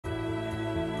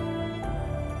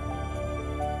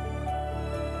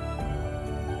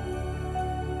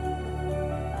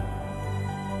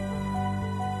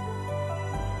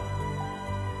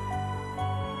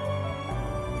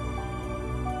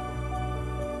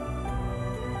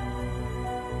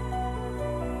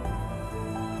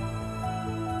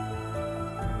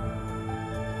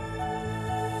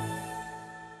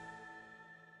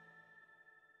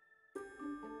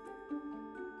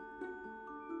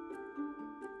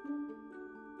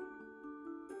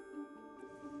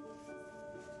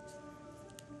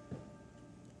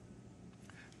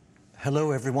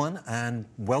Hello, everyone, and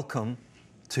welcome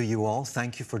to you all.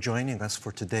 Thank you for joining us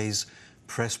for today's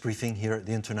press briefing here at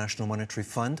the International Monetary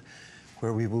Fund,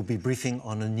 where we will be briefing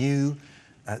on a new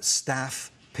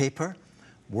staff paper,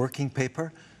 working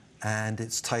paper, and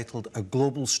it's titled A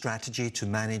Global Strategy to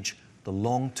Manage the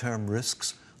Long-Term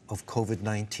Risks of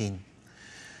COVID-19.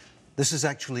 This is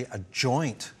actually a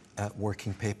joint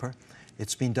working paper.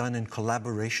 It's been done in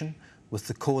collaboration with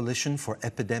the Coalition for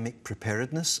Epidemic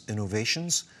Preparedness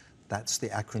Innovations, that's the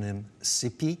acronym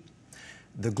CEPI,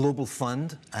 the Global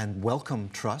Fund and Wellcome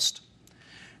Trust.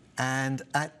 And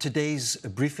at today's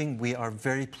briefing, we are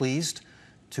very pleased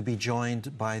to be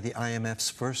joined by the IMF's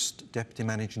first Deputy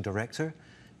Managing Director,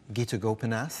 Geeta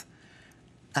Gopinath,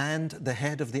 and the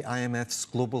head of the IMF's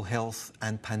Global Health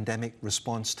and Pandemic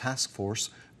Response Task Force,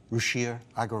 Ruchir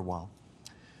Agarwal.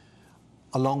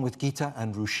 Along with Geeta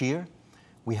and Ruchir,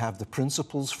 we have the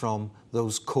principals from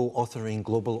those co-authoring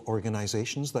global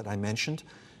organizations that I mentioned.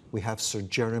 We have Sir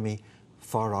Jeremy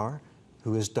Farrar,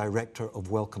 who is Director of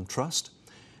Wellcome Trust,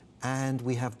 and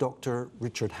we have Dr.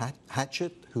 Richard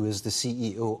Hatchett, who is the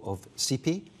CEO of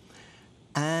CEPI,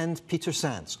 and Peter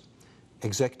Sands,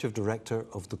 Executive Director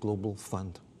of the Global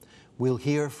Fund. We'll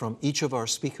hear from each of our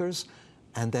speakers,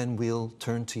 and then we'll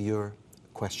turn to your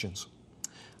questions.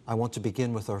 I want to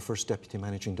begin with our first Deputy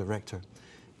Managing Director.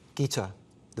 Geeta,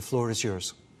 the floor is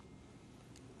yours.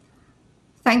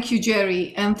 Thank you,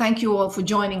 Jerry, and thank you all for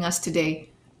joining us today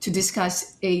to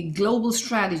discuss a global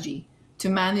strategy to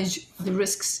manage the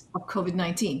risks of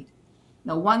COVID-19.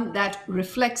 Now, one that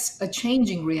reflects a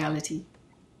changing reality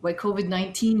where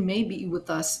COVID-19 may be with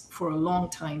us for a long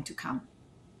time to come.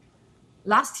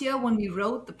 Last year, when we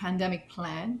wrote the pandemic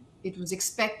plan, it was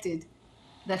expected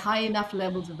that high enough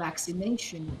levels of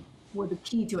vaccination were the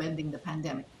key to ending the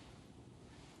pandemic.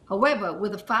 However,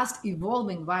 with a fast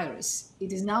evolving virus,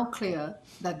 it is now clear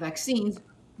that vaccines,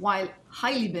 while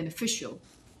highly beneficial,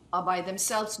 are by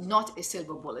themselves not a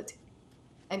silver bullet,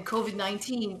 and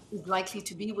COVID-19 is likely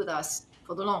to be with us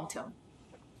for the long term.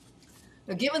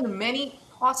 Now, given the many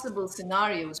possible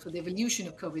scenarios for the evolution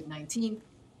of COVID-19,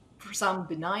 from some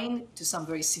benign to some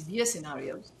very severe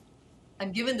scenarios,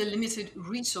 and given the limited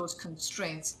resource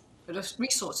constraints, the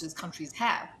resources countries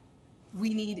have,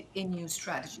 we need a new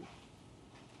strategy.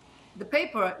 The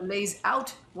paper lays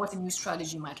out what a new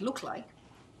strategy might look like.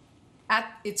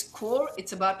 At its core,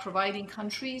 it's about providing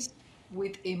countries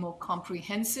with a more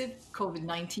comprehensive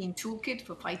COVID-19 toolkit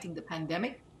for fighting the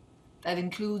pandemic that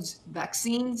includes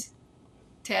vaccines,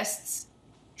 tests,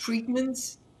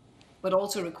 treatments, but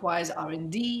also requires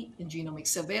R&D and genomic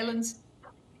surveillance,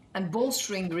 and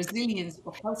bolstering the resilience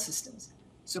of health systems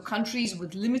so countries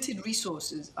with limited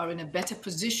resources are in a better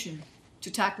position to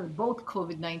tackle both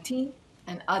COVID-19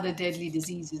 and other deadly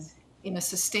diseases in a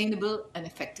sustainable and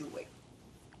effective way.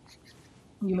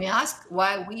 You may ask,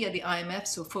 why are we at the IMF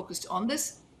so focused on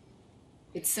this?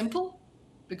 It's simple,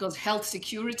 because health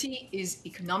security is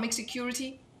economic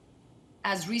security.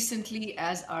 As recently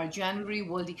as our January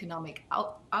World Economic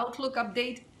Outlook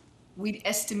update, we'd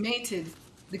estimated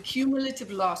the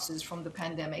cumulative losses from the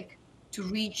pandemic to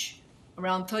reach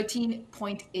around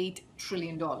 $13.8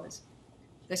 trillion.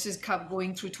 This is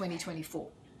going through 2024.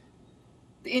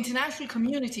 The international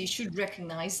community should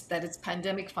recognize that its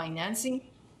pandemic financing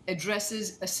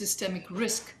addresses a systemic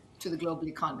risk to the global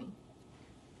economy.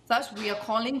 Thus, we are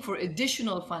calling for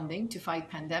additional funding to fight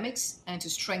pandemics and to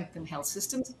strengthen health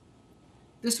systems.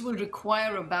 This will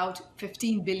require about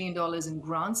 $15 billion in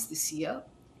grants this year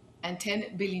and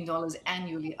 $10 billion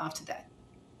annually after that.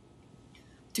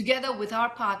 Together with our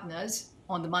partners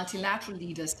on the Multilateral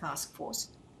Leaders Task Force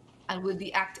and with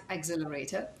the ACT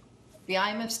Accelerator, the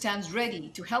IMF stands ready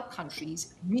to help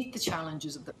countries meet the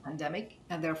challenges of the pandemic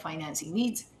and their financing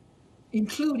needs,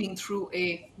 including through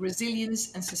a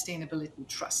resilience and sustainability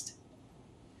trust.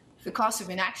 The cost of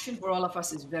inaction for all of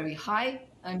us is very high,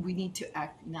 and we need to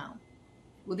act now.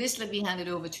 With this, let me hand it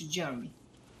over to Jeremy.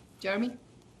 Jeremy?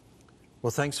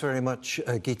 Well, thanks very much,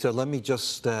 Geeta. Let me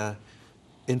just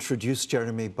introduce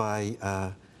Jeremy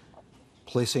by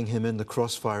placing him in the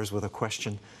crossfires with a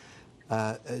question.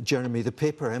 Jeremy, the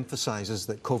paper emphasizes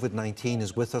that COVID-19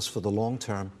 is with us for the long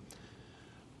term.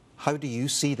 How do you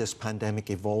see this pandemic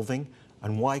evolving,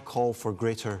 and why call for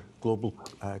greater global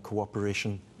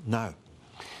cooperation now?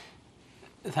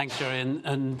 Thanks, Jerry,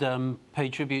 and pay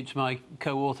tribute to my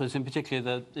co-authors, in particular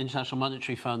the International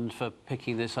Monetary Fund, for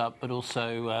picking this up, but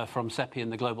also from CEPI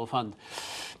and the Global Fund.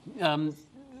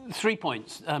 3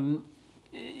 points.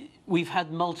 We've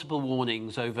had multiple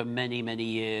warnings over many, many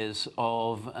years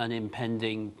of an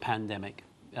impending pandemic,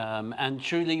 and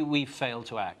truly we've failed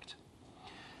to act.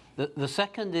 The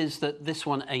second is that this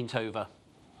one ain't over.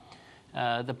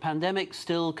 The pandemic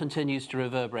still continues to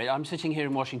reverberate. I'm sitting here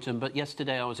in Washington, but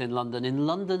yesterday I was in London. In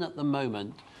London at the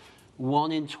moment,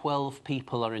 1 in 12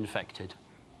 people are infected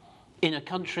in a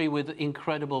country with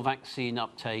incredible vaccine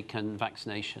uptake and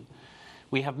vaccination.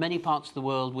 We have many parts of the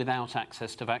world without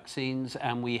access to vaccines,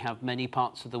 and we have many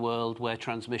parts of the world where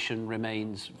transmission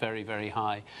remains very, very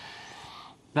high.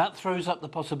 That throws up the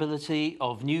possibility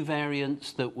of new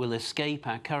variants that will escape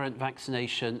our current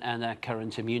vaccination and our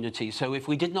current immunity. So if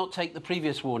we did not take the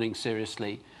previous warnings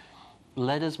seriously,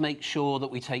 let us make sure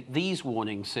that we take these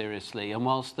warnings seriously. And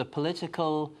whilst the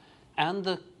political and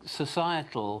the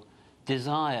societal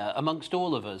desire amongst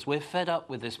all of us, we're fed up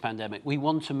with this pandemic, we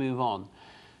want to move on.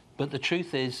 But the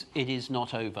truth is, it is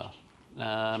not over.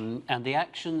 And the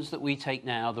actions that we take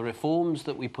now, the reforms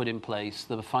that we put in place,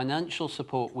 the financial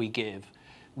support we give,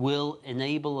 will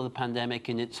enable the pandemic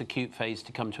in its acute phase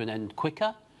to come to an end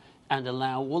quicker and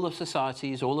allow all of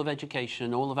societies, all of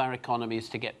education, all of our economies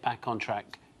to get back on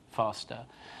track faster.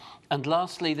 And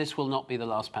lastly, this will not be the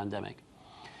last pandemic.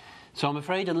 So I'm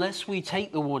afraid unless we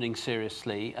take the warning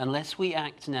seriously, unless we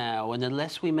act now, and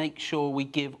unless we make sure we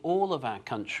give all of our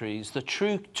countries the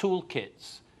true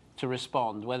toolkits to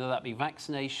respond, whether that be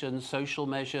vaccination, social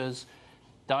measures,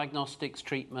 diagnostics,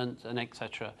 treatment, and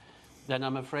etc., then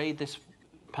I'm afraid this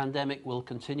pandemic will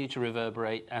continue to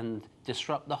reverberate and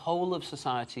disrupt the whole of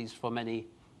societies for many,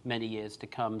 many years to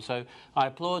come. So I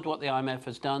applaud what the IMF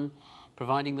has done,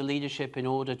 providing the leadership in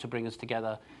order to bring us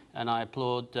together. And I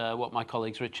applaud what my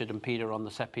colleagues Richard and Peter on the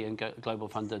CEPI and Global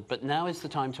Fund did. But now is the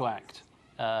time to act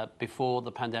before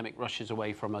the pandemic rushes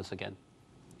away from us again.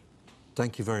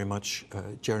 Thank you very much,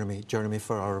 Jeremy. Jeremy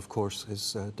Farrar, of course,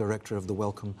 is Director of the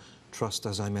Wellcome Trust,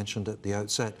 as I mentioned at the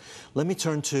outset. Let me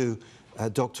turn to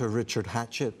Dr. Richard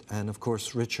Hatchett. And of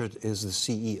course, Richard is the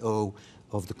CEO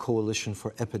of the Coalition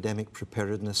for Epidemic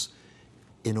Preparedness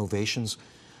Innovations.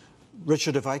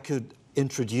 Richard, if I could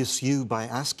introduce you by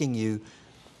asking you,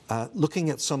 looking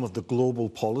at some of the global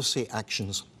policy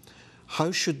actions,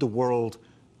 how should the world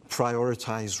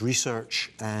prioritize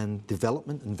research and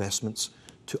development investments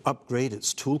to upgrade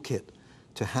its toolkit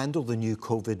to handle the new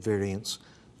COVID variants,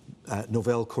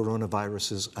 novel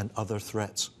coronaviruses, and other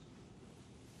threats?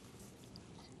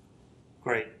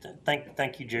 Great,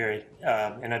 thank you, Jerry.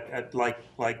 And I'd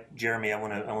like Jeremy, I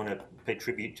want to pay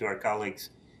tribute to our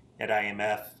colleagues at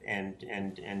IMF and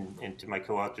to my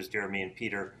co-authors Jeremy and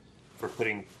Peter for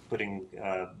putting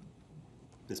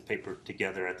this paper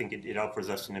together. I think it offers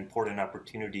us an important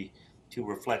opportunity to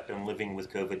reflect on living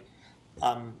with COVID.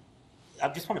 I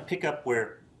just want to pick up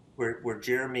where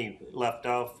Jeremy left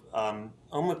off.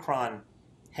 Omicron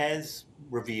has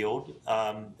revealed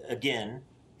again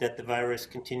that the virus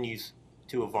continues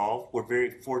to evolve. We're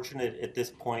very fortunate at this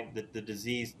point that the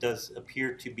disease does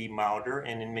appear to be milder,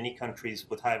 and in many countries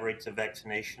with high rates of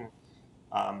vaccination,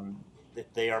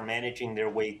 that they are managing their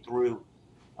way through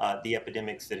the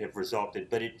epidemics that have resulted.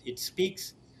 But it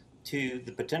speaks to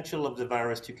the potential of the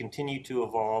virus to continue to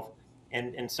evolve,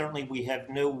 and certainly we have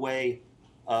no way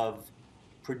of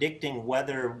predicting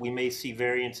whether we may see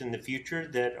variants in the future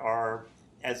that are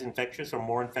as infectious or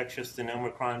more infectious than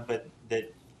Omicron, but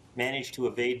that manage to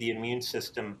evade the immune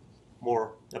system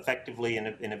more effectively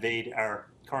and evade our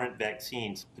current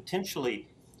vaccines, potentially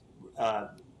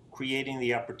creating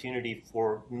the opportunity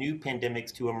for new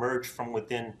pandemics to emerge from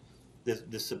within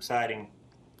the subsiding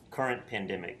current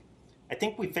pandemic. I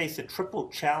think we face a triple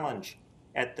challenge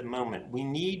at the moment. We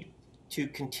need to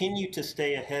continue to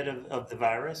stay ahead of the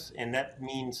virus, and that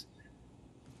means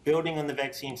building on the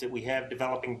vaccines that we have,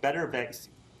 developing better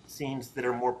vaccines that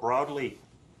are more broadly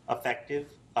effective,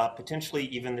 potentially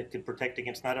even that could protect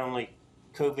against not only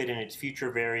COVID and its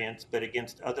future variants, but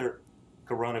against other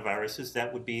coronaviruses.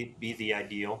 That would be the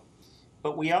ideal.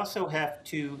 But we also have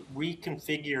to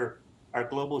reconfigure our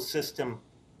global system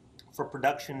for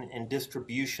production and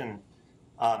distribution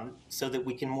so that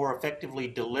we can more effectively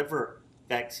deliver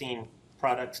vaccine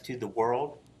products to the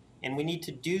world. And we need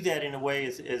to do that in a way,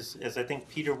 as I think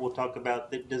Peter will talk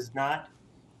about, that does not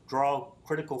draw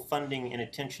critical funding and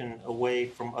attention away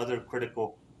from other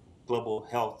critical global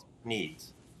health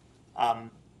needs.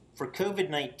 For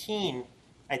COVID-19,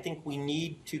 I think we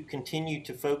need to continue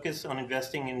to focus on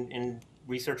investing in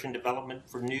research and development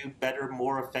for new, better,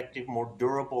 more effective, more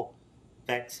durable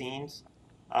vaccines.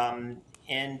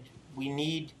 And we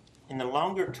need, in the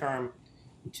longer term,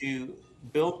 to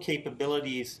build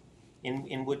capabilities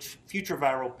in which future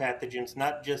viral pathogens,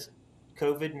 not just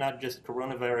COVID, not just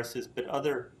coronaviruses, but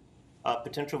other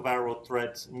potential viral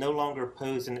threats no longer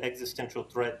pose an existential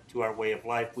threat to our way of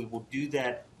life. We will do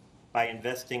that by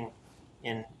investing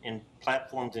in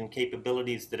platforms and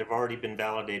capabilities that have already been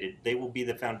validated. They will be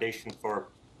the foundation for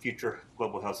future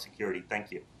global health security.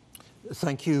 Thank you.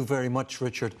 Thank you very much,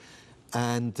 Richard.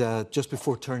 And just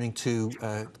before turning to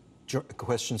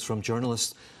questions from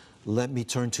journalists, let me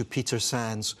turn to Peter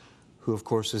Sands, who of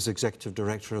course is Executive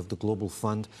Director of the Global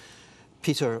Fund.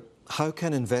 Peter, how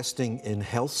can investing in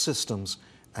health systems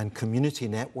and community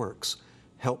networks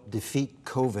help defeat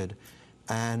COVID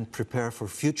and prepare for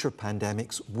future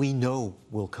pandemics we know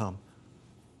will come?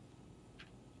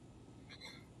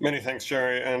 Many thanks,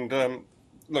 Jerry. And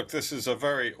look, this is a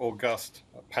very august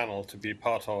panel to be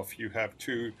part of. You have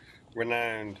two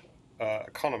renowned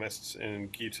economists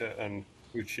in Gita and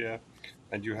Lucia,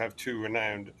 and you have two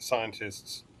renowned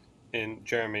scientists in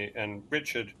Jeremy and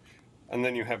Richard, and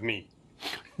then you have me.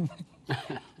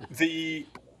 The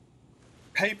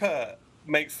paper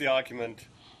makes the argument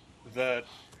that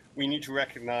we need to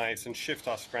recognize and shift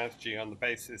our strategy on the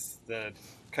basis that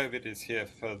COVID is here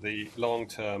for the long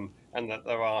term and that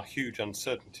there are huge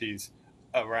uncertainties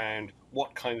around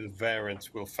what kind of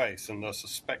variants we'll face, and there's a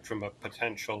spectrum of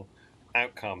potential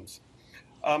outcomes.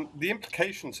 The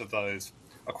implications of those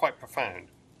are quite profound.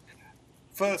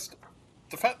 First,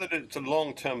 the fact that it's a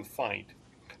long-term fight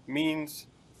means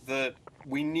that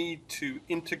we need to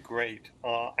integrate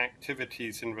our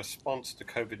activities in response to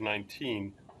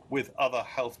COVID-19 with other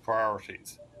health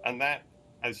priorities. And that,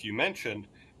 as you mentioned,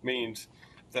 means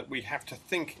that we have to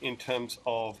think in terms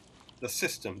of the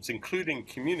systems, including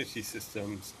community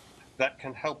systems, that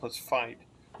can help us fight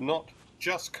not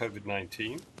just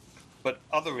COVID-19, but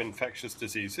other infectious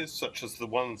diseases, such as the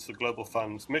ones the Global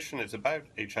Fund's mission is about,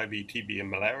 HIV, TB, and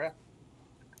malaria,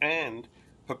 and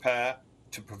prepare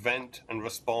to prevent and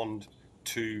respond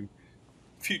to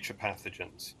future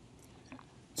pathogens.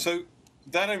 So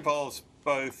that involves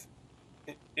both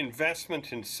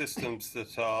investment in systems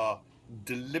that are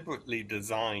deliberately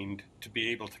designed to be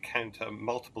able to counter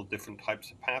multiple different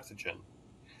types of pathogen,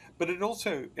 but it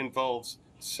also involves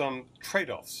some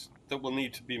trade-offs that will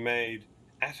need to be made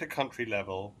at a country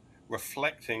level,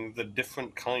 reflecting the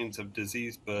different kinds of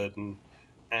disease burden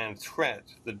and threat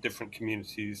that different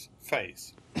communities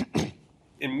face.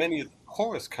 In many of the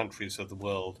poorest countries of the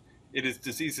world, it is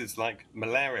diseases like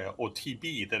malaria or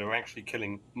TB that are actually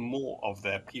killing more of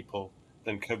their people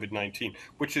than COVID-19,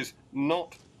 which is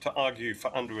not to argue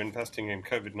for underinvesting in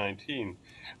COVID-19,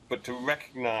 but to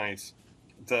recognize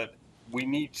that we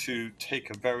need to take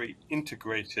a very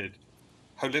integrated,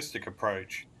 holistic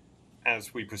approach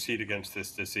as we proceed against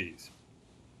this disease.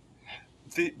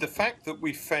 The fact that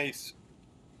we face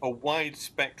a wide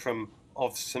spectrum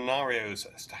of scenarios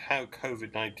as to how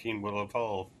COVID-19 will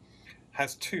evolve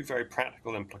has two very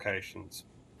practical implications.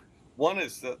 One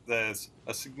is that there's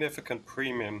a significant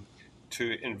premium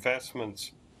to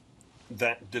investments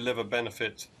that deliver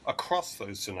benefits across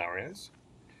those scenarios.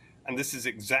 And this is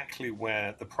exactly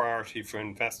where the priority for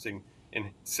investing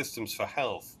in systems for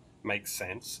health makes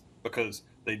sense, because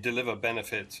they deliver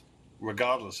benefits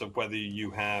regardless of whether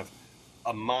you have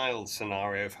a mild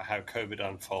scenario for how COVID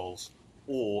unfolds,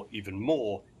 or even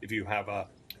more if you have a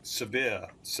severe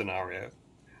scenario.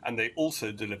 And they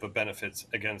also deliver benefits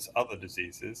against other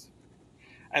diseases.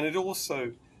 And it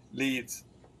also leads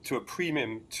to a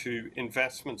premium to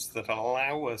investments that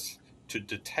allow us to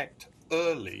detect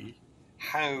early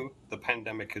how the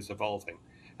pandemic is evolving,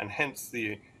 and hence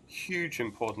the huge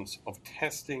importance of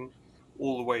testing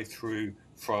all the way through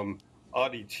from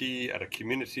RDT at a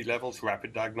community level to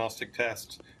rapid diagnostic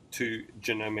tests to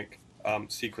genomic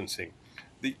sequencing.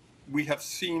 We have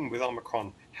seen with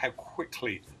Omicron how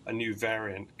quickly a new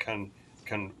variant can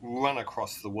run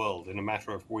across the world in a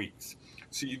matter of weeks.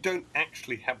 So you don't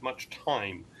actually have much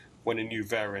time when a new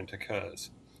variant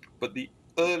occurs. But the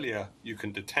earlier you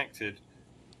can detect it,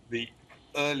 the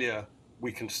earlier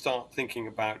we can start thinking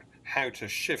about how to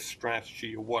shift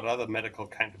strategy or what other medical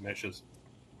countermeasures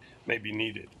may be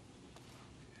needed.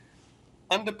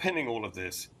 Underpinning all of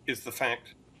this is the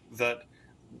fact that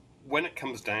when it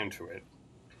comes down to it,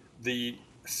 the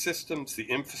systems, the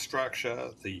infrastructure,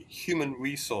 the human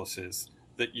resources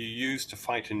that you use to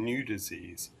fight a new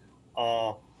disease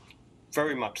are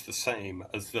very much the same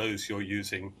as those you're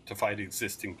using to fight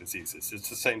existing diseases. It's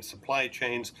the same supply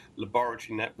chains,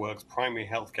 laboratory networks, primary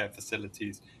healthcare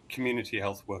facilities, community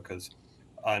health workers,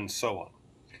 and so on.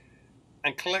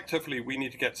 And collectively, we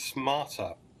need to get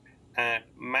smarter at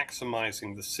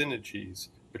maximizing the synergies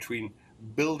between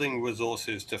building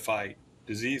resources to fight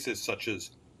diseases such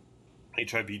as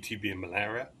HIV, TB, and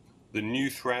malaria, the new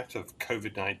threat of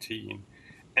COVID-19,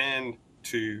 and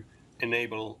to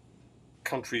enable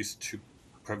countries to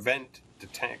prevent,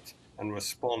 detect, and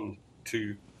respond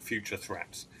to future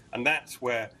threats. And that's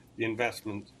where the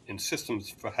investment in systems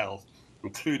for health,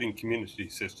 including community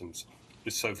systems,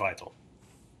 is so vital.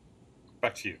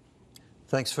 Back to you.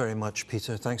 Thanks very much,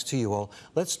 Peter. Thanks to you all.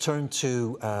 Let's turn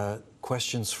to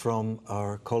questions from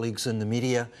our colleagues in the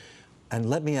media. And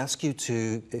let me ask you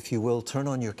to, if you will, turn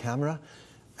on your camera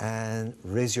and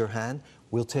raise your hand.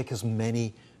 We'll take as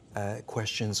many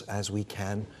questions as we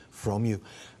can from you.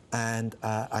 And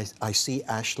I see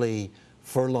Ashley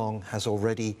Furlong has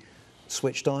already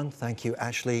switched on. Thank you,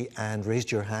 Ashley, and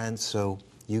raised your hand, so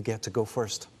you get to go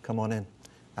first. Come on in.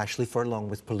 Ashley Furlong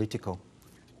with Politico.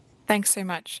 Thanks so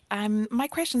much. My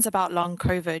question's about long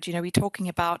COVID. You know, we're talking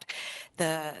about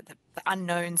the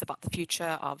unknowns about the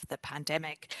future of the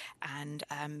pandemic and,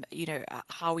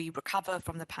 how we recover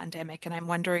from the pandemic. And I'm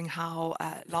wondering how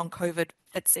long COVID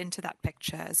fits into that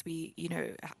picture as we,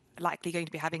 likely going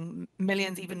to be having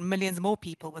millions, even millions more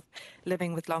people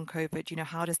living with long COVID. You know,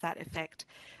 how does that affect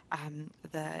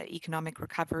the economic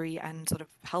recovery and sort of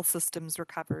health systems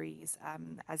recoveries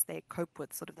as they cope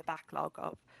with sort of the backlog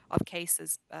of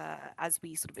cases as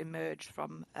we sort of emerge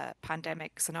from a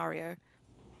pandemic scenario?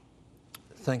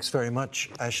 Thanks very much,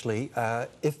 Ashley.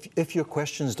 If your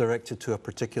question is directed to a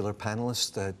particular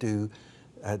panelist,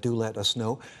 do let us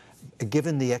know.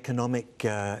 Given the economic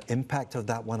impact of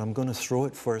that one, I'm going to throw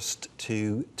it first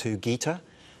to Geeta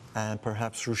and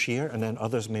perhaps Ruchir, and then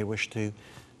others may wish to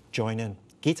join in.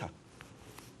 Geeta.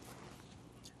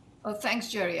 Oh, thanks,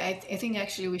 Jerry. I think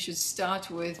actually we should start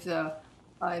with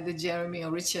either Jeremy or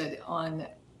Richard on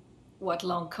what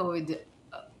long COVID,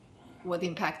 what the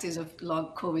impact is of long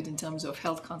COVID in terms of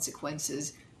health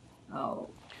consequences,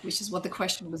 which is what the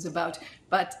question was about.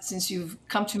 But since you've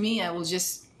come to me, I will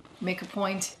just make a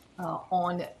point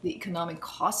on the economic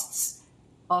costs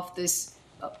of this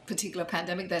particular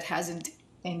pandemic that hasn't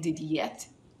ended yet,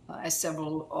 as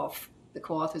several of the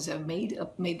co-authors have made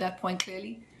that point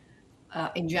clearly.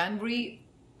 In January,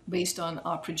 based on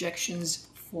our projections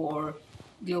for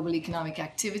global economic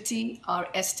activity, our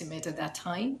estimate at that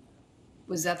time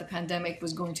was that the pandemic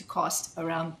was going to cost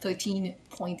around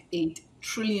 $13.8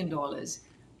 trillion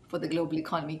for the global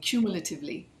economy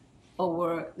cumulatively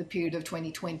over the period of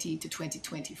 2020 to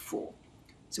 2024.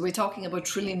 So we're talking about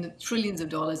trillions of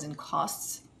dollars in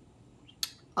costs.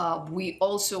 We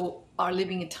also are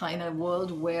living in a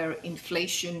world where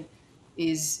inflation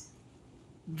is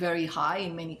very high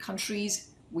in many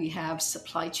countries. We have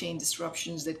supply chain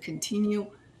disruptions that continue.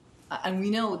 And we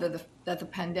know that the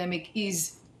pandemic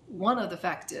is one of the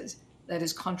factors that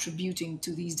is contributing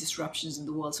to these disruptions in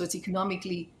the world. So it's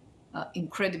economically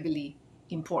incredibly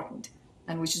important,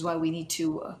 and which is why we need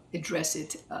to address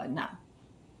it now.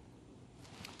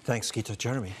 Thanks, Geeta.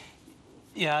 Jeremy.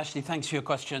 Yeah, Ashley, thanks for your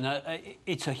question.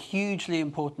 It's a hugely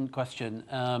important question.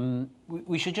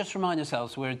 We should just remind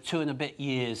ourselves we're 2 and a bit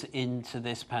years into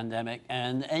this pandemic,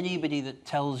 and anybody that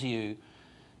tells you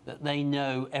that they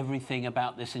know everything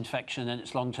about this infection and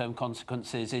its long-term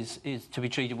consequences is to be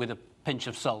treated with a pinch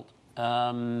of salt.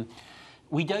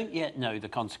 We don't yet know the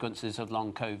consequences of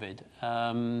long COVID.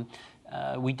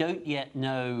 We don't yet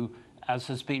know, as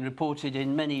has been reported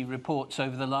in many reports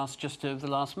over the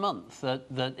last month,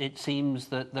 that it seems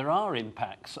that there are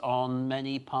impacts on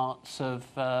many parts of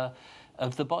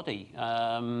the body,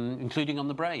 including on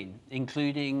the brain,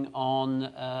 including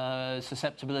on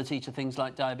susceptibility to things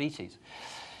like diabetes.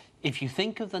 If you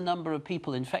think of the number of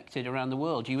people infected around the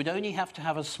world, you would only have to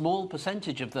have a small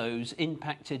percentage of those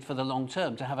impacted for the long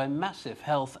term to have a massive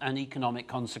health and economic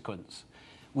consequence.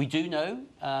 We do know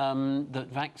that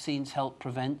vaccines help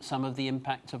prevent some of the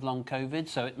impact of long COVID,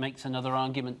 so it makes another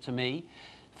argument to me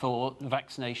for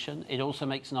vaccination. It also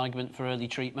makes an argument for early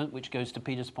treatment, which goes to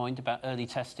Peter's point about early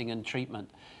testing and treatment.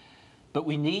 But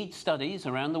we need studies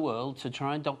around the world to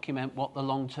try and document what the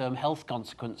long-term health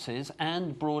consequences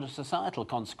and broader societal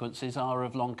consequences are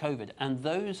of long COVID, and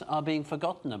those are being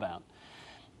forgotten about.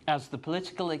 As the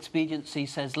political expediency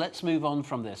says, let's move on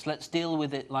from this, let's deal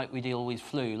with it like we deal with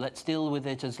flu, let's deal with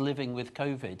it as living with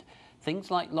COVID. Things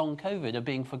like long COVID are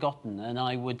being forgotten, and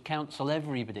I would counsel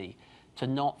everybody to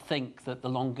not think that the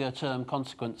longer-term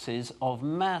consequences of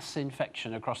mass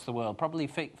infection across the world, probably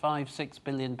 5-6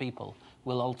 billion people,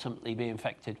 will ultimately be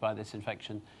infected by this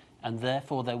infection, and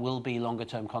therefore there will be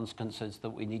longer-term consequences that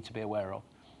we need to be aware of.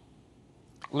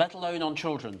 Let alone on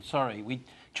children.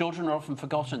 Children are often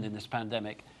forgotten in this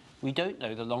pandemic. We don't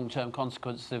know the long-term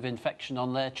consequences of infection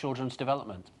on their children's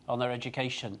development, on their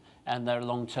education, and their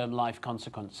long-term life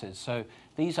consequences. So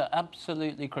these are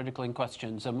absolutely critical in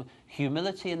questions, and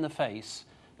humility in the face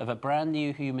of a brand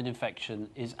new human infection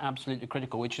is absolutely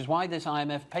critical, which is why this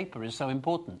IMF paper is so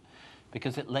important,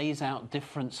 because it lays out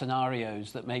different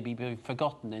scenarios that may be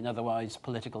forgotten in otherwise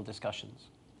political discussions.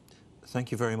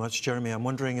 Thank you very much, Jeremy. I'm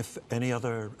wondering if any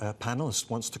other panelist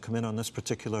wants to come in on this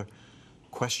particular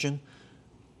question.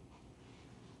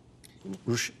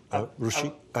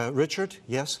 Richard,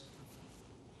 yes?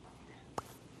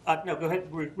 No, go ahead,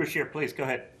 Rashir, please, go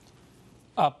ahead.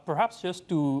 Perhaps just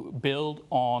to build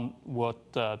on what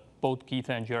both Keith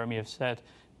and Jeremy have said,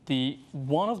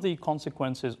 one of the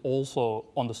consequences also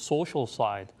on the social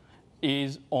side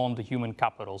is on the human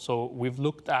capital. So we've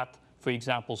looked at, for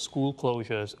example, school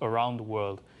closures around the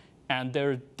world, and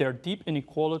there are deep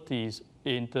inequalities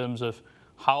in terms of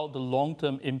how the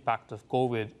long-term impact of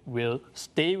COVID will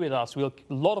stay with us. A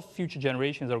lot of future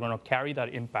generations are going to carry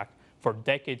that impact for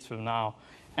decades from now.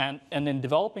 And in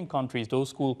developing countries, those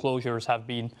school closures have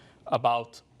been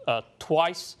about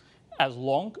twice as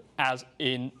long as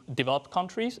in developed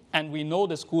countries. And we know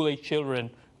that school-age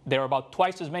children, there are about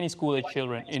twice as many school-age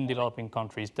children in developing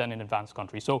countries than in advanced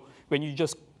countries. So when you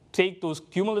just take those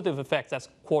cumulative effects, that's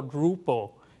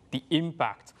quadruple the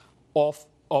impact of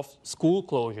school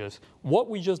closures. What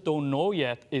we just don't know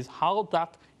yet is how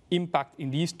that impact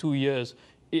in these 2 years,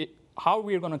 how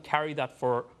we're going to carry that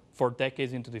for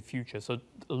decades into the future. So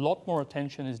a lot more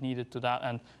attention is needed to that,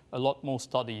 and a lot more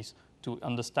studies to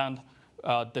understand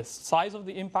the size of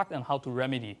the impact and how to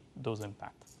remedy those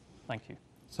impacts. Thank you.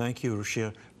 Thank you,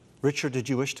 Rashir. Richard, did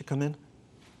you wish to come in?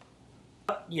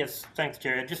 Yes, thanks,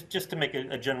 Jerry. Just to make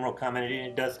a general comment, and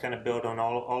it does kind of build on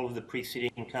all of the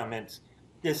preceding comments.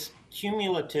 This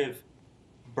cumulative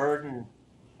burden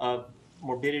of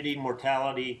morbidity,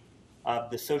 mortality,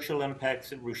 the social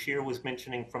impacts that Rashir was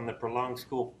mentioning from the prolonged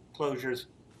school closures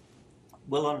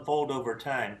will unfold over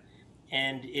time.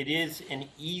 And it is an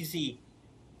easy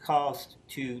cost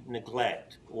to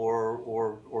neglect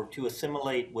or to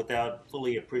assimilate without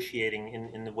fully appreciating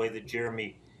in the way that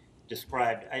Jeremy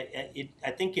described.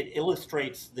 I think it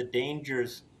illustrates the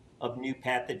dangers of new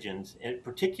pathogens, and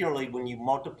particularly when you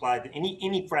multiply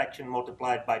any fraction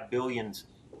multiplied by billions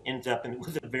ends up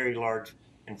with a very large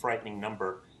and frightening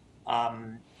number.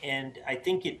 And I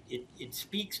think it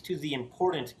speaks to the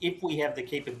importance, if we have the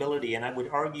capability, and I would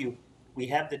argue we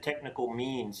have the technical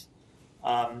means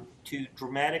to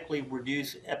dramatically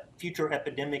reduce future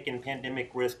epidemic and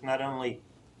pandemic risk, not only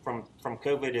from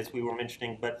COVID, as we were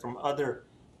mentioning, but from other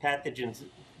pathogens.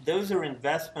 Those are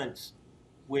investments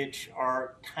which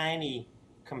are tiny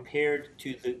compared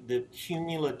to the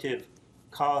cumulative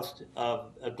cost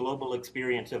of a global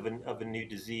experience of a new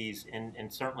disease,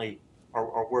 and certainly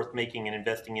are worth making and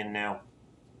investing in now.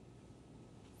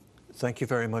 Thank you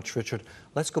very much, Richard.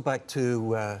 Let's go back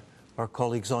to our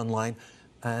colleagues online.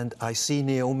 And I see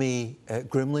Naomi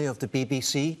Grimley of the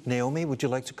BBC. Naomi, would you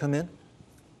like to come in?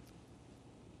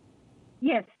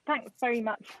 Yes, thanks very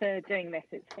much for doing this.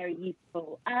 It's very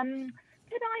useful.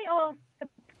 Could I ask the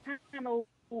panel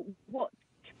what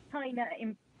China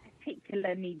in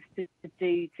particular needs to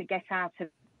do to get out of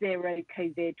zero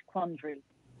COVID quandary?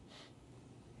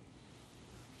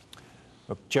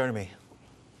 Jeremy,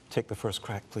 take the first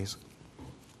crack, please.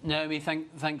 Naomi,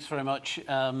 thanks very much.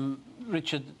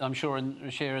 Richard, I'm sure, and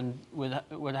Rashir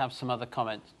would have some other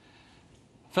comments.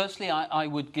 Firstly, I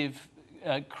would give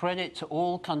credit to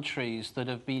all countries that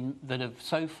have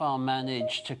so far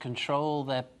managed to control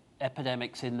their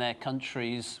epidemics in their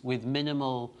countries with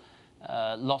minimal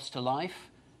loss to life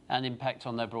and impact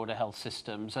on their broader health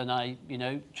systems. And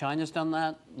China's done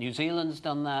that, New Zealand's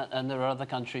done that, and there are other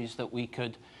countries that we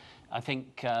could, I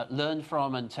think, learn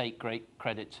from and take great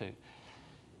credit to.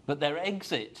 But their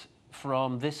exit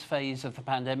from this phase of the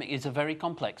pandemic is a very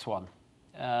complex one.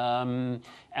 And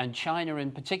China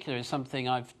in particular is something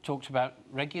I've talked about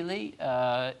regularly.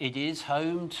 It is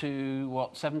home to,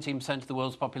 17% of the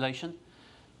world's population,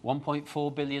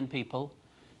 1.4 billion people.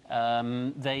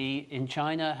 They, in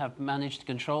China, have managed to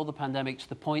control the pandemic to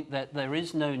the point that there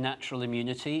is no natural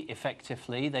immunity,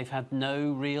 effectively. They've had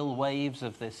no real waves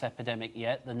of this epidemic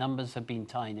yet. The numbers have been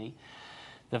tiny.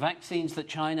 The vaccines that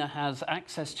China has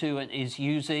access to and is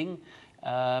using,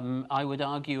 I would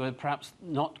argue, are perhaps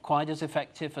not quite as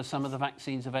effective as some of the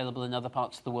vaccines available in other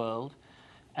parts of the world.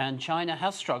 And China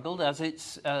has struggled, as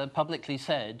it's publicly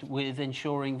said, with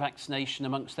ensuring vaccination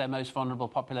amongst their most vulnerable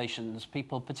populations,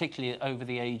 people particularly over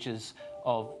the ages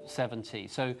of 70.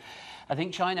 So I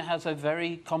think China has a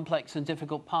very complex and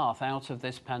difficult path out of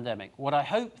this pandemic. What I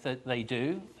hope that they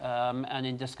do, and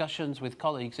in discussions with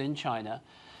colleagues in China,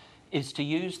 is to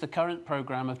use the current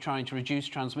program of trying to reduce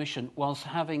transmission whilst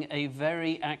having a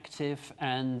very active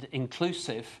and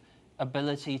inclusive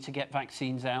ability to get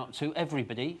vaccines out to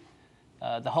everybody,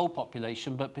 the whole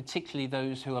population, but particularly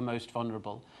those who are most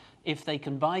vulnerable. If they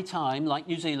can buy time, like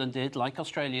New Zealand did, like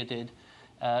Australia did,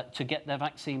 to get their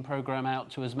vaccine program out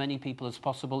to as many people as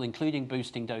possible, including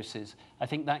boosting doses, I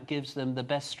think that gives them the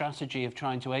best strategy of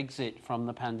trying to exit from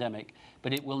the pandemic.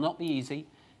 But it will not be easy.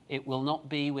 it will not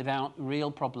be without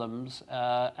real problems.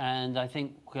 And I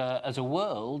think as a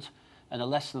world, and a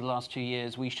lesson of the last 2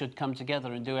 years, we should come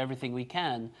together and do everything we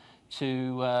can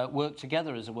to work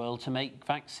together as a world to make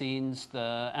vaccines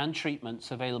and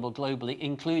treatments available globally,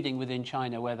 including within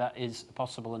China, where that is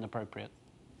possible and appropriate.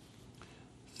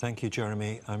 Thank you,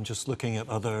 Jeremy. I'm just looking at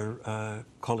other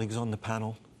colleagues on the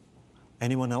panel.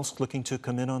 Anyone else looking to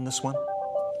come in on this one?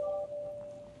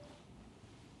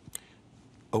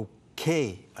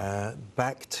 Okay,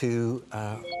 back to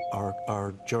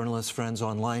our journalist friends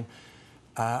online.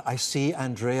 I see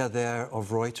Andrea there of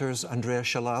Reuters. Andrea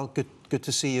Shalal, good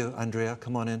to see you, Andrea.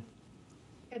 Come on in.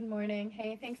 Good morning.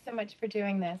 Hey, thanks so much for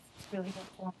doing this. It's really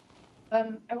helpful.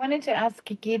 I wanted to ask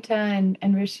Geeta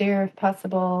and Ruchir, if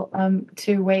possible,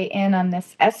 to weigh in on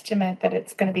this estimate that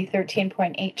it's going to be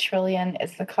 13.8 trillion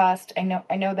is the cost. I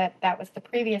know that was the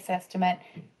previous estimate.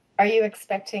 Are you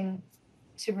expecting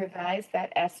to revise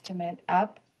that estimate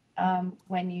up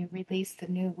when you release the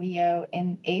new WEO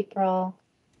in April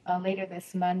later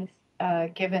this month,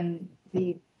 given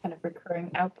the kind of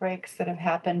recurring outbreaks that have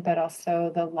happened, but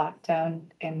also the lockdown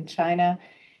in China?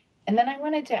 And then I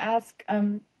wanted to ask,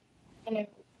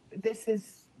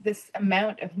 this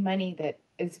amount of money that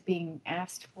is being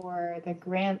asked for, the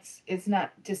grants, is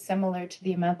not dissimilar to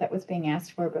the amount that was being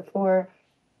asked for before,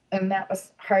 and that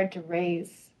was hard to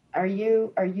raise. Are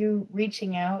you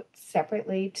reaching out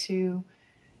separately to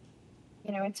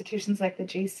institutions like the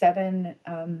G7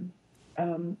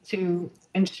 to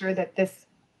ensure that this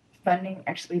funding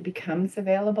actually becomes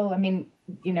available? I mean,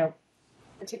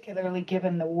 particularly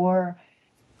given the war,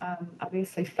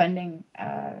 obviously funding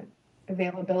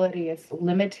availability is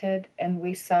limited, and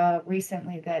we saw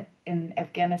recently that in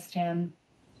Afghanistan,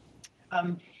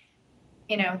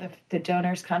 the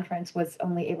donors conference was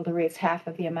only able to raise half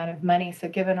of the amount of money. So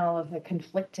given all of the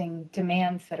conflicting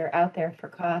demands that are out there for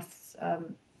costs,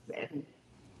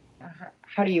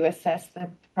 how do you assess the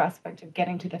prospect of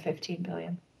getting to the 15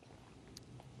 billion?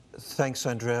 Thanks,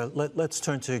 Andrea. Let's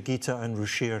turn to Geeta and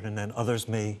Ruchir, and then others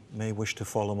may wish to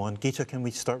follow on. Geeta, can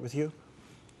we start with you?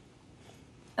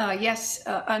 Yes,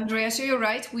 Andrea, so you're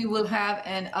right. We will have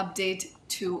an update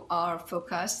to our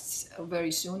forecasts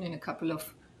very soon, in a couple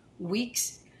of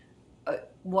weeks.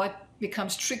 What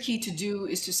becomes tricky to do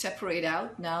is to separate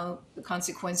out now the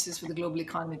consequences for the global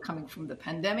economy coming from the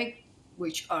pandemic,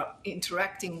 which are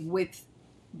interacting with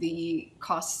the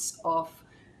costs of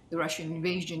the Russian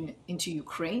invasion into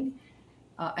Ukraine.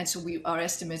 And so our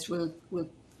estimates will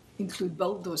include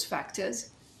both those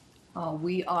factors.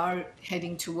 We are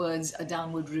heading towards a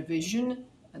downward revision,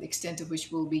 the extent of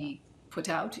which will be put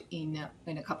out in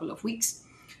a couple of weeks.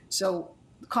 So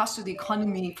the cost of the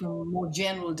economy from more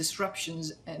general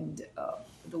disruptions and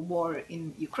the war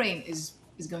in Ukraine is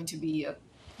going to be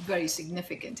very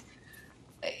significant.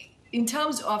 In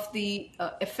terms of the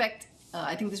effect,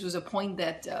 I think this was a point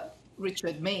that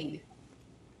Richard made,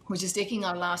 which is taking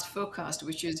our last forecast,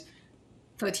 which is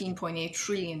 $13.8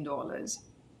 trillion.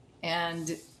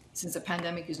 And since the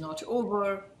pandemic is not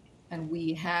over and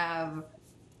we have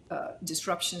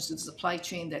disruptions to the supply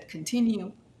chain that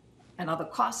continue and other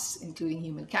costs, including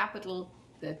human capital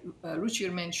that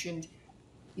Ruchir mentioned,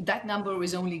 that number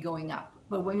is only going up.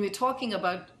 But when we're talking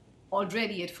about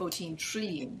already at 14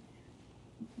 trillion,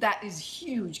 that is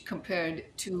huge compared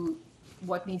to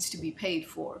what needs to be paid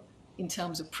for in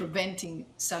terms of preventing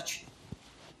such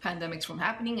pandemics from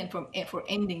happening and for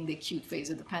ending the acute phase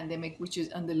of the pandemic, which is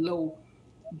on the low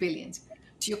billions.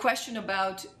 To your question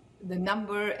about the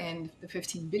number and the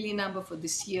 15 billion number for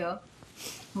this year,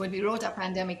 when we wrote our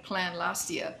pandemic plan last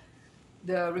year,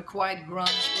 the required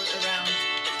grants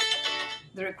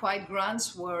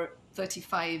were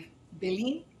 35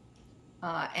 billion,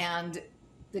 and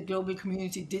the global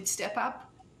community did step up.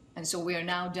 And so we are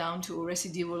now down to a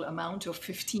residual amount of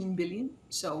 15 billion.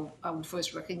 So I would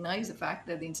first recognize the fact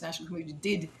that the international community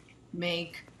did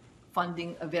make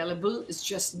funding available. It's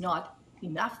just not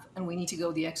enough, and we need to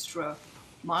go the extra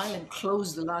mile and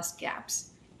close the last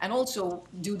gaps, and also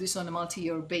do this on a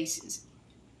multi-year basis.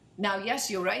 Now, yes,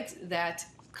 you're right that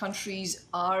countries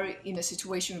are in a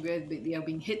situation where they are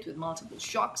being hit with multiple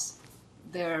shocks.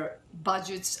 Their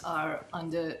budgets are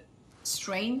under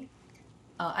strain.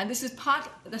 And this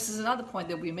is another point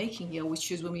that we're making here,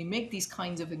 which is when we make these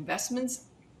kinds of investments,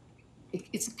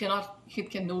 it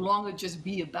can no longer just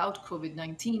be about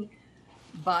COVID-19,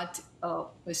 but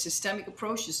a systemic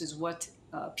approach. This is what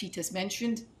Pete has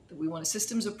mentioned, that we want a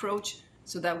systems approach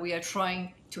so that we are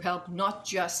trying to help not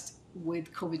just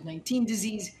with COVID-19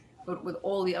 disease, but with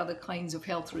all the other kinds of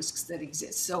health risks that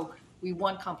exist. So we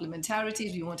want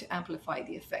complementarities, we want to amplify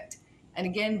the effect. And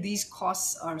again, these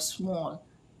costs are small,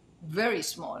 very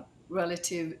small,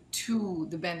 relative to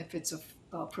the benefits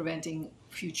of preventing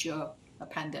future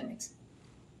pandemics.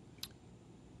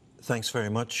 Thanks very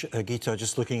much, Geeta.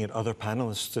 Just looking at other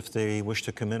panelists if they wish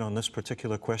to come in on this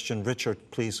particular question. Richard,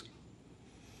 please.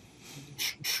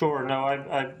 Sure. No,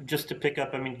 I just to pick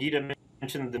up, I mean, Geeta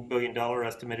mentioned the $1 billion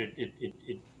estimate.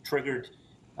 It triggered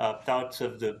thoughts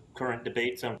of the current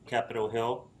debates on Capitol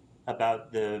Hill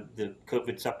about the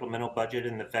COVID supplemental budget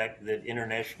and the fact that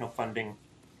international funding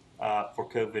for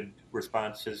COVID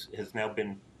response has now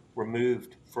been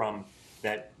removed from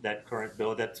that current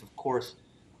bill. That's, of course,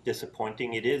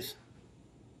 disappointing. It is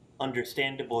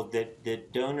understandable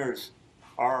that donors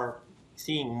are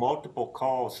seeing multiple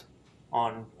calls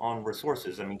on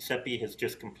resources. I mean, CEPI has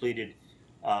just completed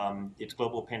its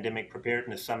Global Pandemic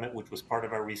Preparedness Summit, which was part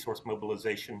of our resource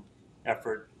mobilization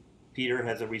effort. Peter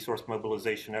has a resource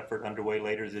mobilization effort underway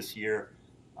later this year.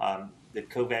 The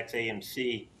COVAX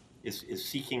AMC is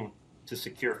seeking to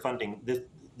secure funding.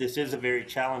 This is a very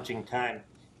challenging time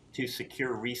to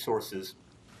secure resources,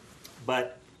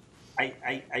 but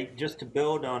I just to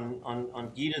build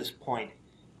on Geeta's point,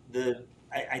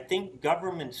 I think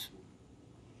governments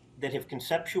that have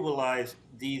conceptualized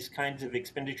these kinds of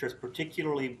expenditures,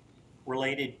 particularly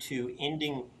related to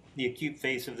ending the acute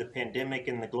phase of the pandemic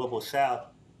in the global south,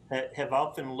 have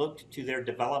often looked to their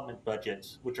development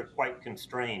budgets, which are quite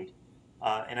constrained.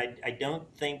 And I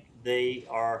don't think they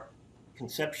are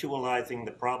conceptualizing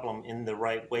the problem in the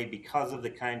right way because of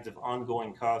the kinds of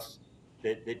ongoing costs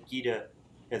that Geeta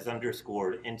has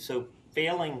underscored. And so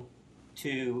failing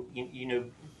to,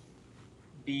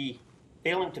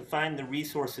 failing to find the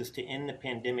resources to end the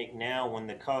pandemic now when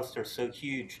the costs are so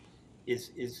huge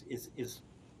is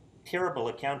terrible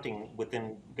accounting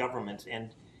within governments. And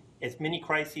as many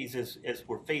crises as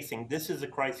we're facing, this is a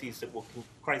crisis that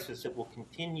will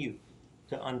continue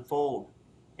to unfold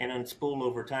and unspool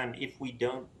over time if we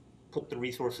don't put the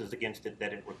resources against it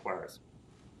that it requires.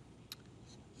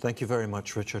 Thank you very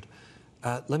much, Richard.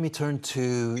 Let me turn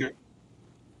to... Sure.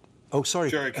 Oh,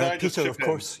 sorry, Jerry, can I just Peter, chip of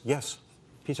course. In? Yes,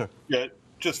 Peter. Yeah,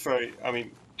 just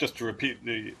to repeat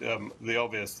the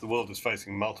obvious, the world is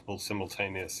facing multiple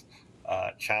simultaneous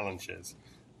challenges.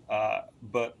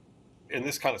 But in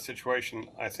this kind of situation,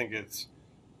 I think it's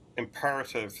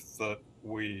imperative that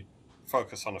we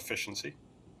focus on efficiency,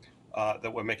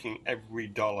 that we're making every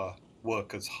dollar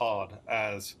work as hard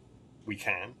as we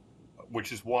can,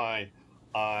 which is why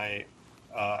I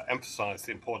emphasize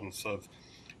the importance of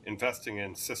investing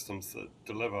in systems that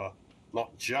deliver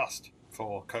not just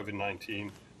for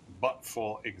COVID-19, but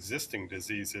for existing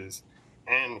diseases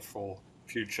and for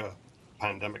future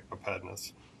pandemic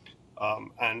preparedness.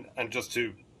 And just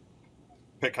to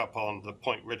pick up on the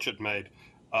point Richard made,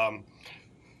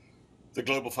 the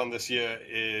Global Fund this year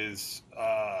is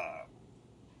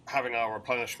having our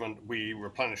replenishment. We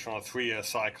replenish on a 3-year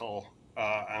cycle,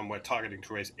 and we're targeting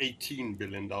to raise $18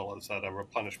 billion at a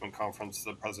replenishment conference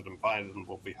that President Biden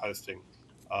will be hosting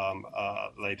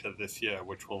later this year,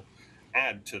 which will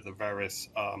add to the various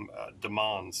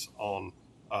demands on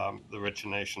the richer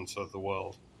nations of the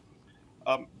world.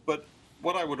 But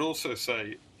what I would also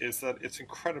say is that it's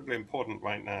incredibly important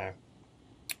right now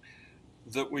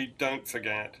that we don't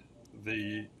forget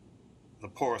the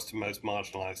poorest and most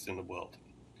marginalized in the world,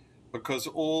 because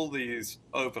all these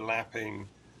overlapping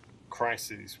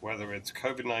crises, whether it's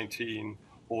COVID-19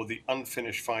 or the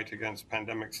unfinished fight against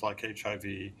pandemics like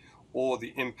HIV, or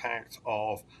the impact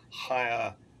of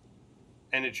higher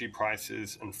energy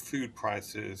prices and food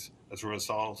prices as a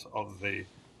result of the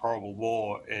horrible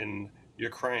war in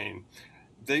Ukraine,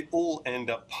 they all end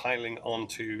up piling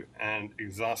onto and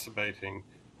exacerbating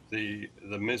the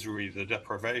misery, the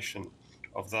deprivation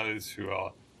of those who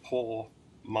are poor,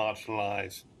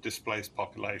 marginalized, displaced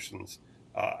populations,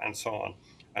 and so on.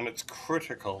 And it's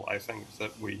critical, I think,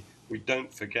 that we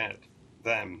don't forget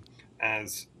them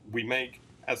as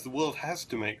the world has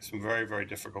to make some very, very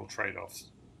difficult trade-offs.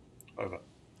 Over.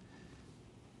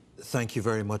 Thank you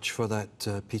very much for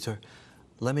that, Peter.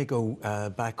 Let me go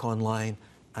back online,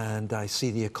 and I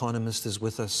see The Economist is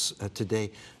with us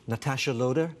today. Natasha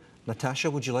Loder. Natasha,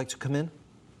 would you like to come in?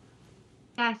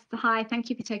 Yes, hi,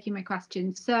 thank you for taking my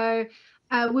question. So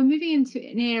we're moving into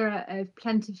an era of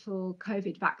plentiful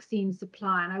COVID vaccine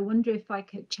supply, and I wonder if I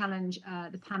could challenge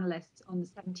the panelists on the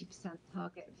 70%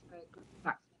 target for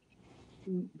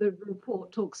vaccination. The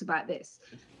report talks about this,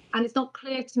 and it's not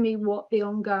clear to me what the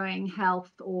ongoing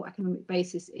health or economic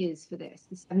basis is for this.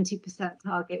 The 70%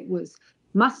 target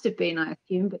must have been, I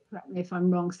assume, but correct me if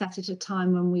I'm wrong, set at a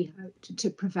time when we hoped to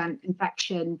prevent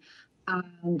infection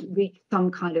and reach some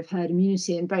kind of herd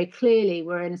immunity. And very clearly,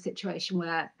 we're in a situation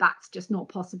where that's just not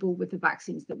possible with the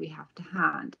vaccines that we have to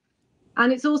hand.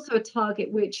 And it's also a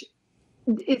target which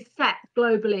is set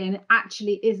globally and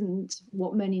actually isn't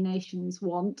what many nations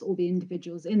want or the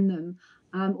individuals in them.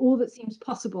 All that seems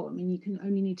possible. I mean, you can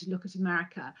only need to look at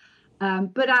America.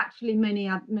 But actually, many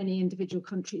individual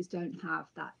countries don't have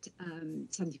that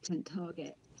 70%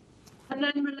 target. And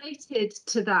then related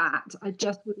to that,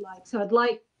 I'd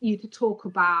like you to talk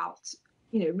about,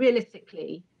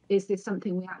 realistically, is this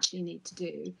something we actually need to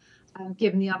do,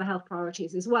 given the other health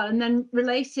priorities as well? And then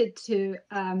related to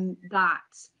that,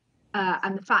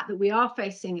 and the fact that we are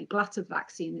facing a glut of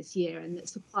vaccine this year and that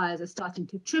suppliers are starting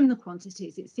to trim the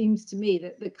quantities, it seems to me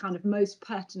that the kind of most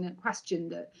pertinent question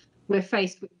that we're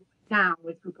faced with now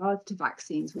with regards to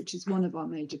vaccines, which is one of our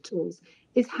major tools,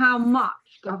 is how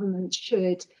much government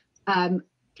should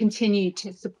continue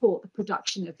to support the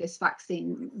production of these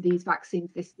vaccines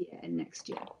this year and next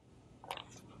year.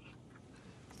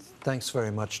 Thanks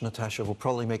very much, Natasha. We'll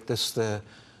probably make this the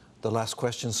last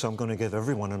question, so I'm going to give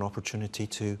everyone an opportunity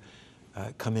to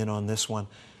come in on this one.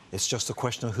 It's just a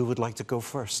question of who would like to go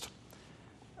first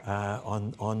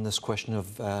on this question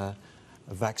of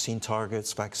vaccine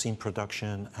targets, vaccine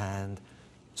production, and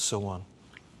so on.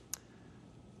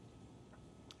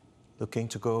 Looking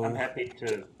to go? I'm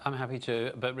happy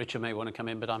to, but Richard may want to come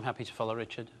in, but I'm happy to follow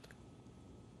Richard.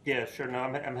 Yeah, sure. No,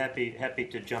 I'm happy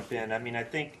to jump in. I mean, I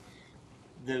think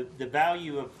the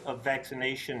value of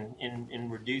vaccination in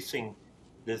reducing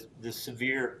the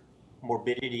severe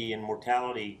morbidity and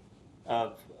mortality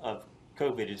of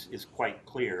COVID is quite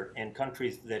clear. And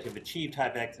countries that have achieved high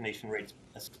vaccination rates,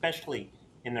 especially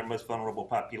in their most vulnerable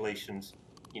populations,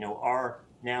 are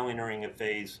now entering a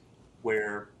phase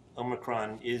where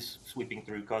Omicron is sweeping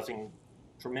through, causing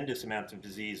tremendous amounts of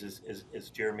disease, as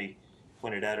Jeremy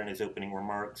pointed out in his opening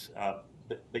remarks,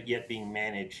 but yet being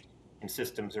managed, and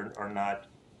systems are not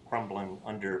crumbling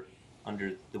under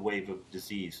the wave of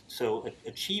disease. So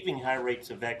achieving high rates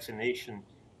of vaccination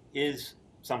is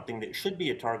something that should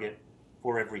be a target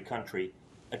for every country.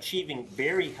 Achieving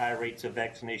very high rates of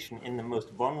vaccination in the most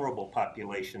vulnerable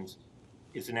populations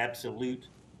is an absolute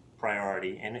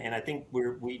priority. And I think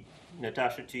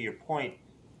Natasha, to your point,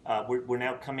 we're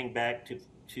now coming back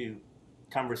to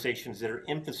conversations that are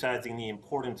emphasizing the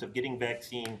importance of getting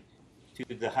vaccine to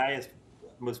the highest,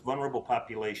 most vulnerable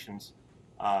populations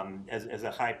as a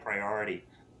high priority.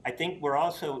 I think we're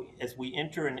also, as we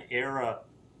enter an era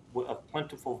of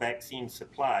plentiful vaccine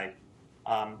supply,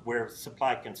 where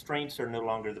supply constraints are no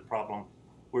longer the problem,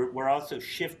 we're also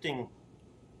shifting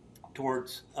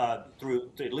towards,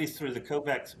 at least through the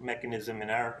COVAX mechanism and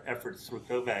our efforts through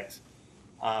COVAX,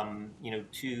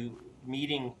 to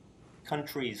meeting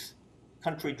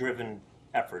country-driven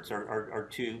efforts, or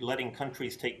to letting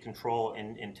countries take control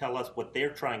and tell us what they're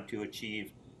trying to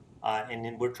achieve, and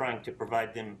then we're trying to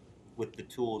provide them with the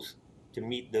tools to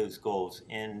meet those goals.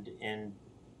 And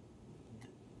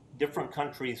different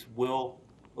countries will,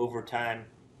 over time,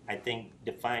 I think,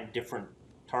 define different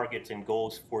targets and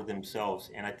goals for themselves.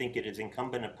 And I think it is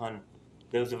incumbent upon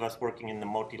those of us working in the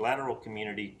multilateral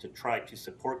community to try to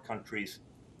support countries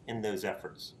in those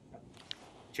efforts.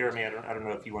 Jeremy, I don't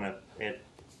know if you want to add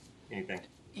anything.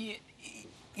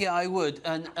 Yeah, I would,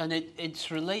 and it's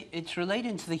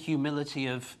relating to the humility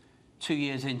of 2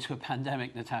 years into a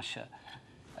pandemic, Natasha,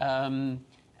 and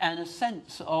a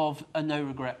sense of a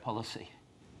no-regret policy.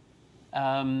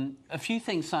 A few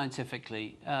things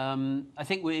scientifically. I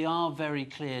think we are very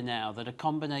clear now that a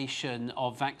combination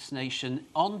of vaccination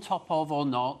on top of or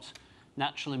not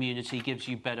natural immunity gives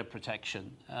you better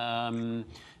protection,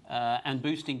 and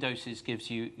boosting doses gives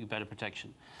you better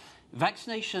protection.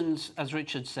 Vaccinations, as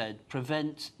Richard said,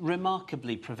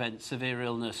 remarkably prevent severe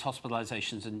illness,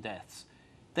 hospitalizations and deaths.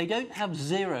 They don't have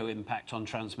zero impact on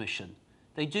transmission.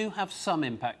 They do have some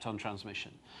impact on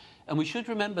transmission. And we should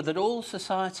remember that all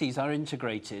societies are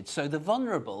integrated, so the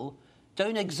vulnerable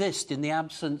don't exist in the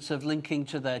absence of linking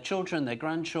to their children, their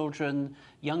grandchildren,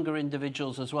 younger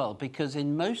individuals as well, because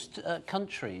in most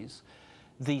countries,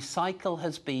 the cycle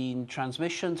has been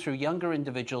transmission through younger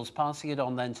individuals, passing it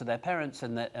on then to their parents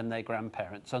and their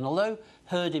grandparents. And although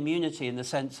herd immunity in the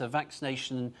sense of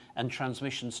vaccination and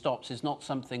transmission stops is not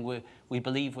something we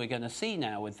believe we're going to see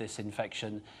now with this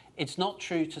infection, it's not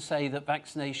true to say that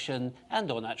vaccination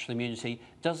and/or natural immunity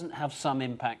doesn't have some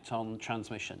impact on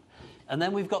transmission. And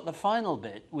then we've got the final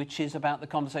bit, which is about the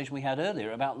conversation we had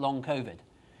earlier about long COVID.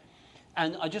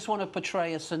 And I just want to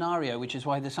portray a scenario, which is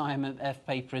why this IMF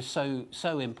paper is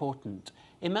so important.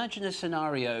 Imagine a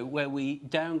scenario where we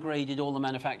downgraded all the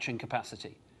manufacturing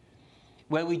capacity,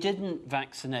 where we didn't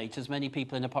vaccinate as many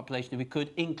people in the population as we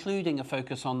could, including a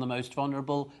focus on the most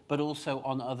vulnerable, but also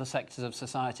on other sectors of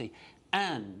society.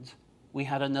 And we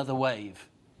had another wave.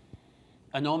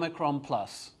 an Omicron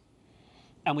plus,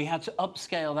 and we had to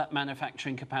upscale that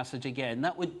manufacturing capacity again,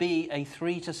 that would be a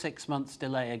 3 to 6 months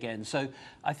delay again. So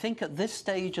I think at this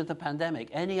stage of the pandemic,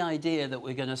 any idea that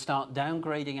we're going to start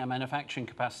downgrading our manufacturing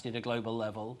capacity at a global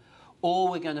level, or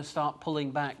we're going to start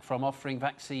pulling back from offering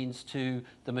vaccines to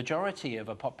the majority of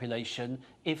a population,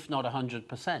 if not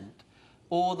 100%,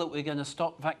 or that we're going to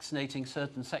stop vaccinating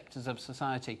certain sectors of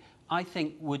society, I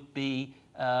think would be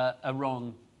a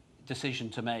wrong decision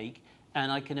to make. And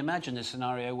I can imagine a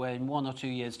scenario where in 1 or 2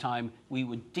 years' time, we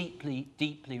would deeply,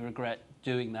 deeply regret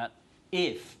doing that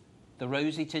if the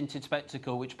rosy-tinted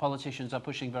spectacle, which politicians are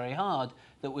pushing very hard,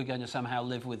 that we're going to somehow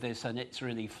live with this and it's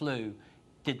really flu,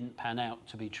 didn't pan out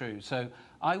to be true. So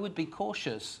I would be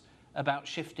cautious about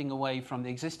shifting away from the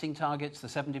existing targets, the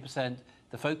 70%,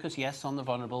 the focus, yes, on the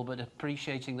vulnerable, but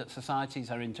appreciating that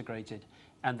societies are integrated.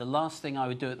 And the last thing I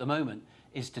would do at the moment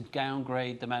is to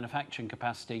downgrade the manufacturing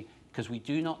capacity, because we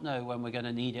do not know when we're going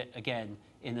to need it again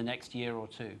in the next year or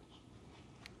two.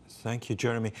 Thank you,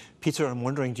 Jeremy. Peter, I'm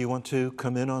wondering, do you want to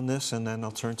come in on this, and then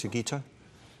I'll turn to Geeta?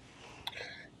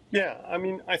 Yeah, I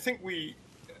mean, I think we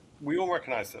all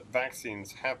recognize that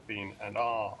vaccines have been and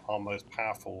are our most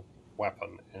powerful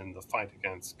weapon in the fight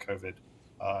against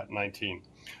COVID-19.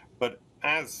 But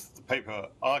as the paper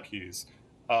argues,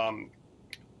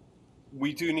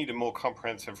 we do need a more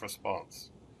comprehensive response.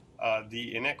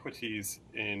 The inequities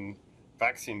in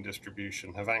vaccine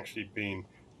distribution have actually been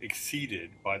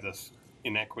exceeded by the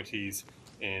inequities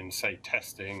in, say,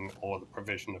 testing or the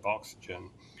provision of oxygen.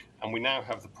 And we now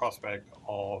have the prospect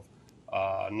of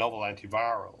novel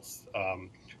antivirals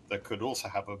that could also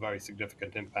have a very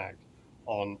significant impact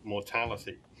on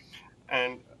mortality.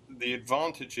 And the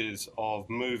advantages of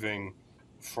moving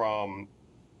from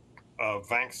a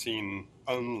vaccine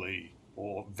only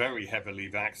or very heavily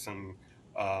vaccine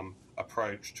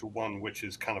approach to one which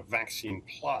is kind of vaccine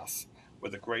plus,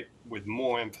 with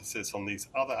more emphasis on these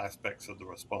other aspects of the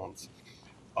response,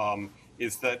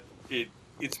 is that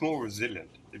it's more resilient.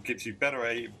 It gives you better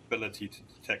ability to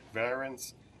detect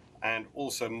variants and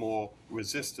also more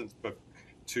resistance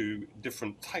to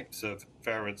different types of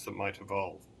variants that might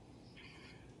evolve.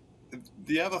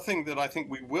 The other thing that I think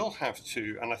we will have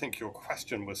to, and I think your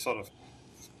question was sort of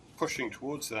pushing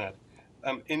towards that,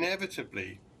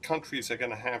 inevitably countries are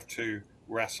going to have to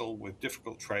wrestle with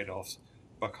difficult trade-offs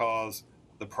because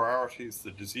the priorities,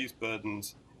 the disease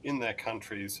burdens in their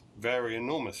countries vary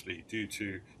enormously due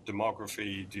to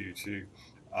demography, due to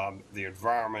the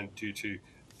environment, due to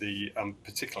the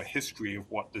particular history of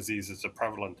what diseases are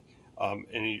prevalent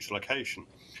in each location.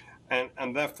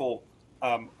 And therefore,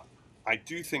 I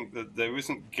do think that there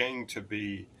isn't going to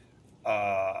be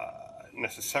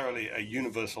necessarily a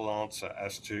universal answer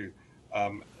as to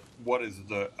what is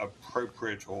the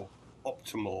appropriate or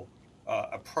optimal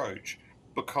approach,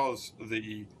 because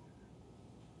the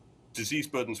disease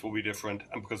burdens will be different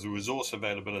and because the resource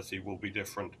availability will be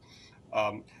different.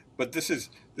 But this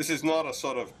is not a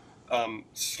sort of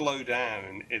slow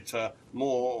down. It's a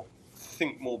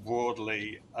think more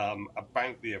broadly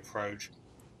about the approach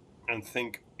and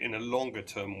think in a longer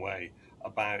term way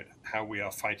about how we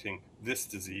are fighting this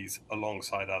disease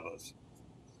alongside others.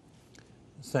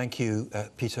 Thank you,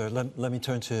 Peter. Let me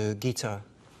turn to Geeta.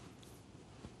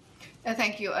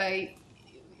 Thank you.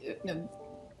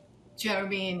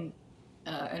 Jeremy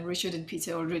and Richard and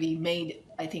Peter already made,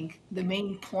 I think, the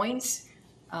main points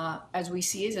as we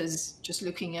see it, as just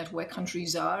looking at where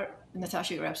countries are.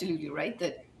 Natasha, you're absolutely right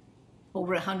that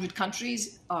over 100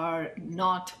 countries are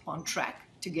not on track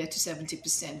to get to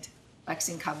 70%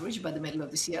 vaccine coverage by the middle of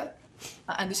this year.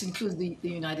 And this includes the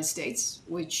United States,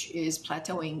 which is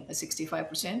plateauing at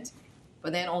 65%,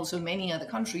 but then also many other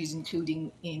countries,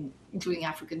 including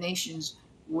African nations,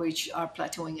 which are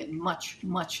plateauing at much,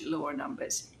 much lower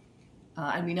numbers.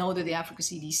 And we know that the Africa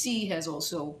CDC has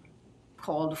also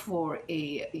called for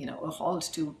a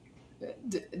halt to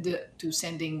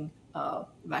sending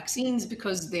vaccines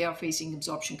because they are facing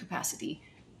absorption capacity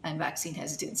and vaccine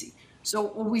hesitancy. So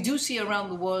what we do see around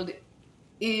the world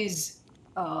is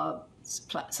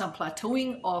some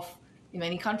plateauing in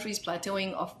many countries,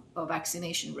 plateauing of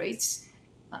vaccination rates.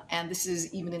 And this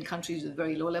is even in countries with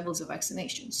very low levels of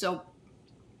vaccination. So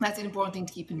that's an important thing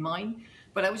to keep in mind.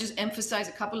 But I would just emphasize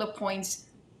a couple of points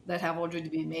that have already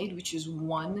been made, which is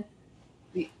one,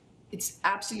 it's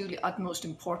absolutely utmost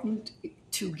important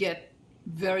to get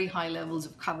very high levels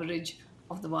of coverage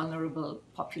of the vulnerable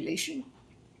population.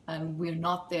 And we're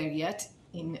not there yet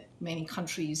in many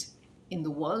countries in the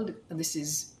world. And this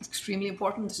is extremely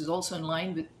important. This is also in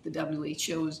line with the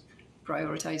WHO's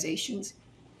prioritizations.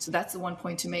 So that's the one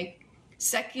point to make.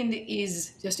 Second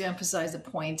is just to emphasize the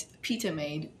point Peter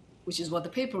made, which is what the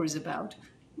paper is about,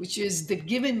 which is the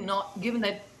given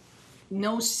that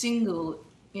no single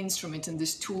instrument in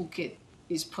this toolkit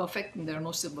is perfect and there are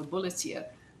no silver bullets here.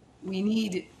 We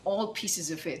need all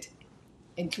pieces of it,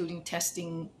 including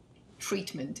testing,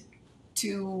 treatment,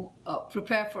 to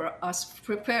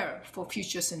prepare for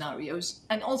future scenarios,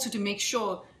 and also to make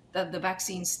sure that the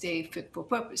vaccines stay fit for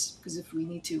purpose. Because if we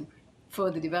need to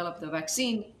further develop the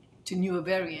vaccine to newer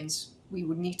variants, we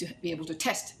would need to be able to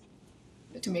test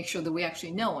to make sure that we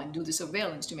actually know and do the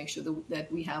surveillance to make sure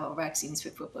that we have our vaccines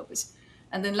fit for purpose.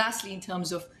 And then lastly, in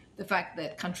terms of the fact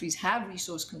that countries have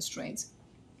resource constraints,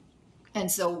 and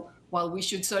so while we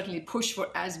should certainly push for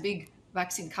as big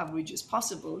vaccine coverage as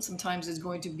possible, sometimes it's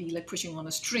going to be like pushing on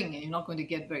a string and you're not going to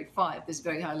get very far if there's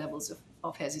very high levels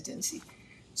of hesitancy.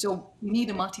 So we need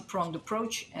a multi-pronged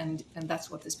approach, and that's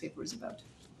what this paper is about.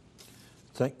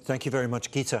 Thank you very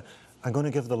much, Geeta. I'm going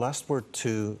to give the last word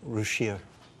to Ruchir.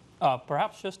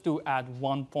 Perhaps just to add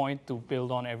one point to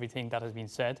build on everything that has been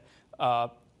said,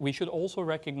 we should also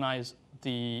recognize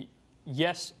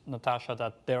yes, Natasha,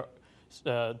 that there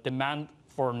demand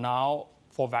for now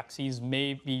for vaccines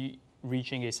may be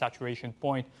reaching a saturation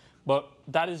point, but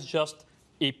that is just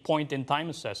a point in time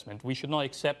assessment. We should not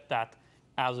accept that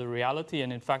as a reality.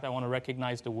 And in fact, I want to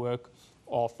recognize the work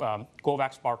of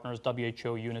COVAX partners,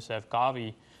 WHO, UNICEF,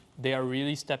 Gavi. They are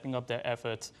really stepping up their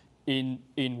efforts in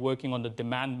working on the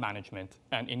demand management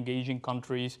and engaging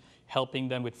countries, helping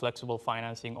them with flexible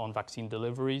financing on vaccine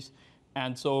deliveries.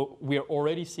 And so we are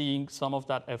already seeing some of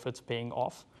that efforts paying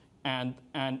off. And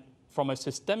from a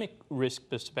systemic risk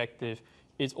perspective,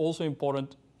 it's also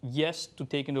important, yes, to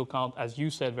take into account, as you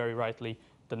said very rightly,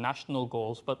 the national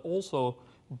goals, but also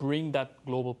bring that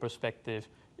global perspective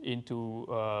into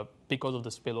because of the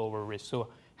spillover risk. So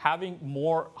having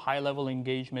more high-level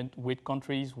engagement with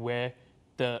countries where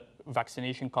the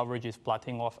vaccination coverage is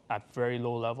plateauing off at very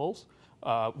low levels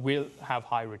will have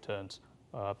high returns.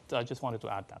 I just wanted to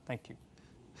add that. Thank you.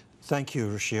 Thank you,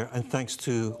 Ruchir, and thanks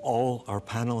to all our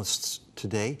panelists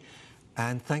today,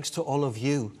 and thanks to all of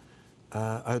you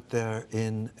out there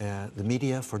in the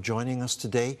media for joining us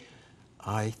today.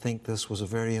 I think this was a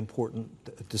very important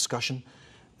discussion,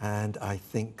 and I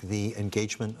think the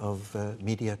engagement of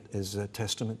media is a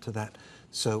testament to that.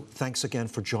 So thanks again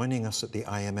for joining us at the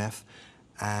IMF,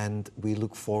 and we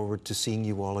look forward to seeing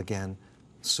you all again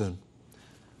soon.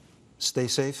 Stay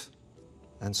safe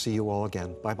and see you all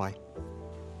again. Bye-bye.